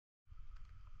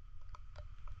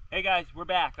Hey guys, we're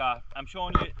back. I'm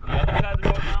showing you the other side of the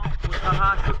road now, what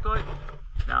Tahawus looks like.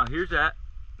 Now here's that,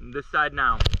 and this side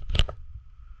now.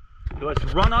 So let's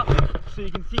run up so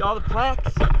you can see all the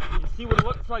plaques and see what it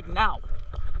looks like now.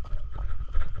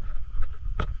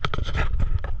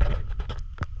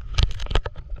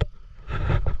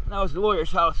 That was the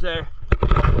lawyer's house there.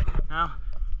 Now,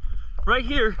 right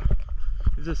here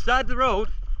is the side of the road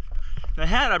that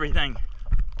had everything.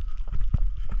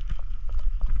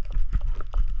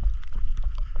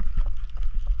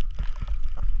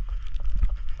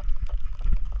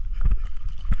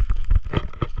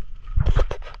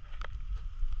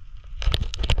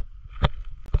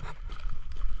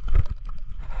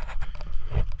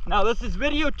 Now this is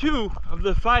video 2 of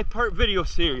the 5-part video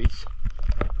series.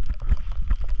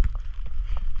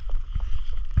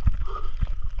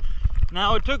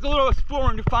 Now it took a little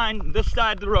exploring to find this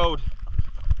side of the road.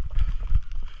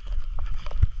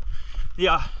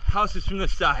 Yeah, house is from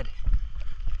this side.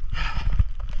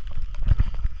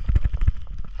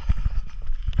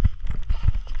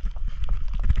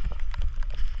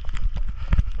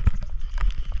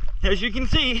 As you can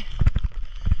see,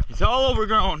 it's all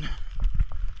overgrown.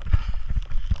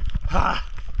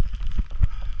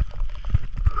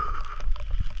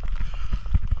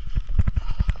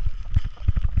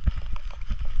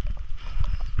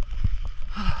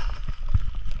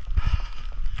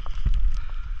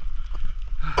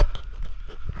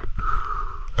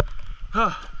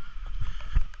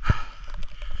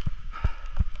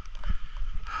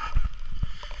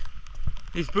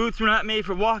 These boots were not made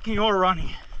for walking or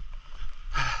running.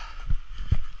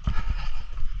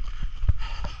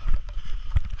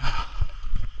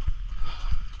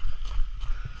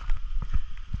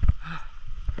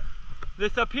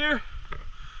 This up here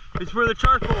is where the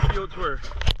charcoal fields were.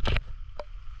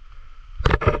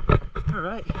 All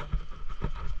right.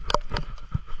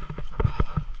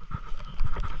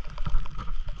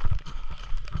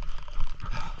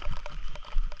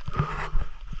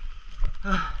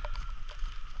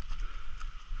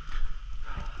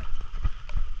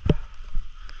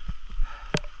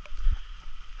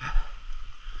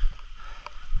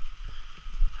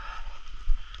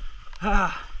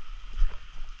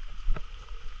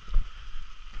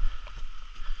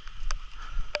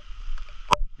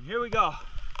 And here we go.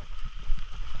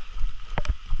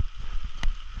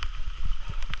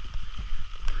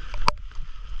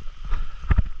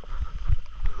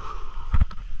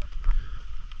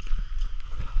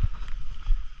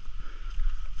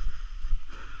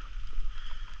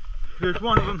 Here's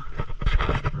one of them.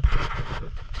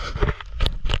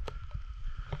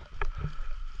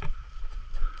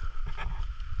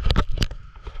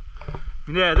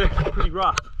 Yeah, they're pretty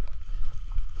rough.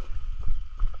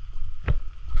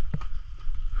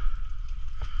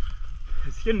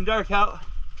 It's getting dark out.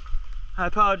 I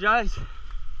apologize.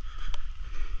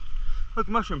 Look,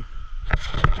 mushroom. As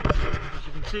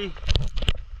you can see,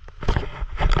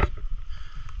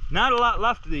 not a lot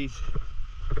left of these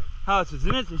houses,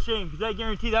 and it's a shame because I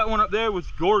guarantee that one up there was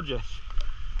gorgeous.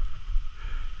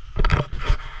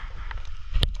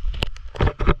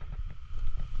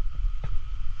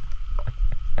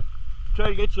 Try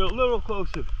to get you a little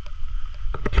closer.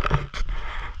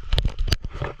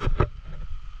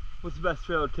 What's the best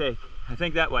trail to take? I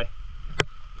think that way.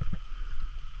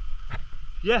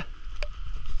 Yeah,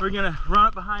 we're gonna run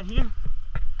up behind here.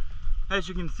 As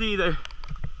you can see there,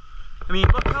 I mean,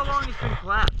 look how long it's been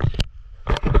collapsed.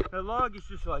 That log is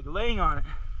just like laying on it.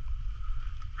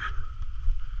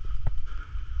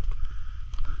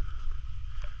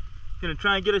 Gonna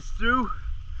try and get us through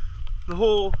the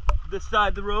whole this side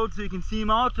of the road so you can see them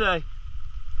all today.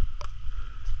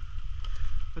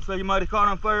 Looks like you might have caught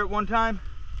on fire at one time.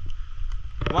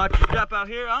 Watch your step out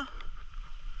here, huh?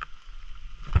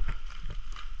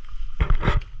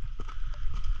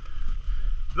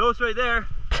 Those right there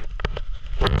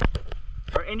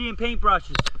are Indian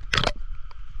paintbrushes.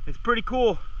 It's pretty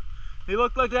cool. They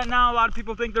look like that now. A lot of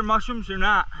people think they're mushrooms. They're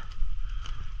not.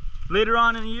 Later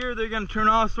on in the year, they're going to turn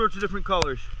all sorts of different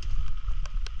colors.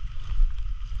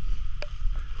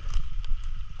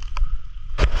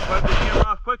 Wipe the camera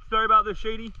off quick. Sorry about the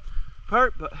shady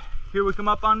part, but here we come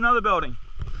up on another building.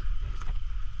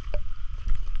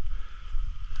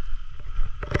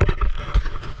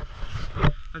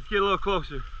 Let's get a little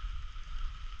closer.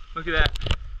 Look at that.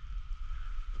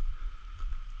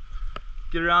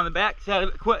 Get around the back side of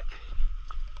it quick.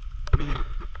 I mean,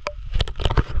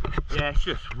 yeah, it's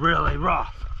just really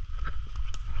rough.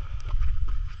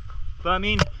 But I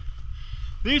mean,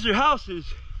 these are houses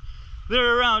that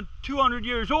are around 200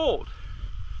 years old.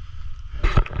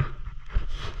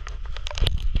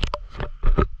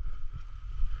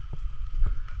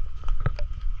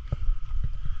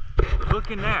 Look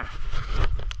in there.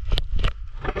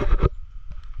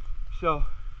 So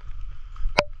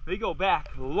they go back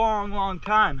a long, long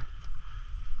time.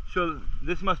 So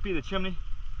this must be the chimney.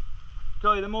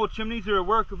 Tell you, them old chimneys are a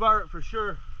work of art for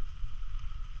sure.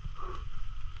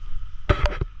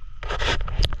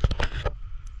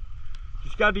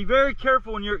 Just gotta be very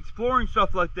careful when you're exploring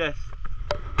stuff like this.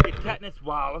 Get tetanus.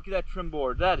 Wow, look at that trim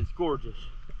board. That is gorgeous.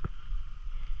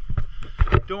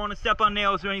 Don't want to step on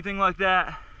nails or anything like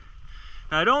that.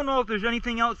 Now, I don't know if there's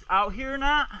anything else out here or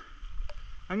not.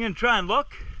 I'm gonna try and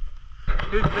look.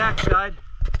 Here's the back side.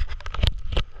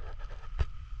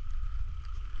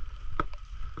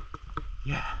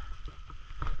 Yeah,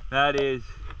 that is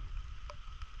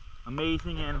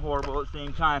amazing and horrible at the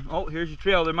same time. Oh, here's your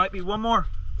trail. There might be one more.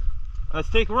 Let's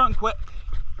take a run quick.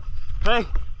 Hey,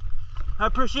 I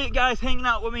appreciate you guys hanging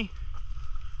out with me.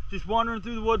 Just wandering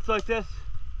through the woods like this.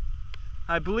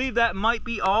 I believe that might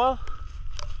be all,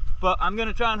 but I'm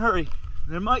gonna try and hurry.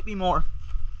 There might be more.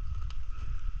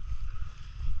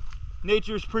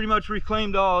 Nature's pretty much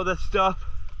reclaimed all of this stuff.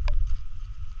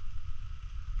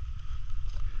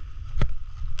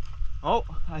 Oh,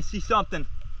 I see something.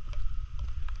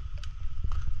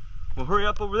 We'll hurry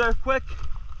up over there quick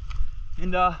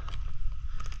and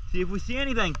see if we see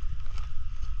anything.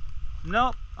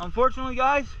 Nope, unfortunately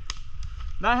guys,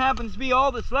 that happens to be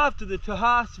all that's left of the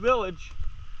Tahawus village.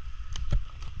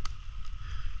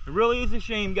 It really is a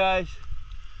shame, guys,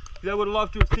 because I would have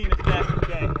loved to have seen it back in the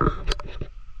day.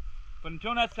 But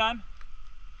until next time,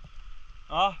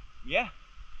 yeah,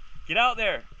 get out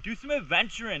there, do some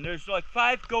adventuring. There's like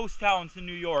 5 ghost towns in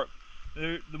New York.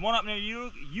 The one up near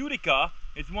Utica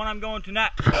is the one I'm going to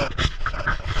next. So,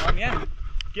 yeah,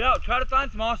 get out, try to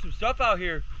find some awesome stuff out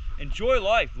here. Enjoy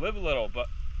life, live a little. But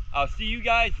I'll see you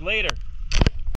guys later.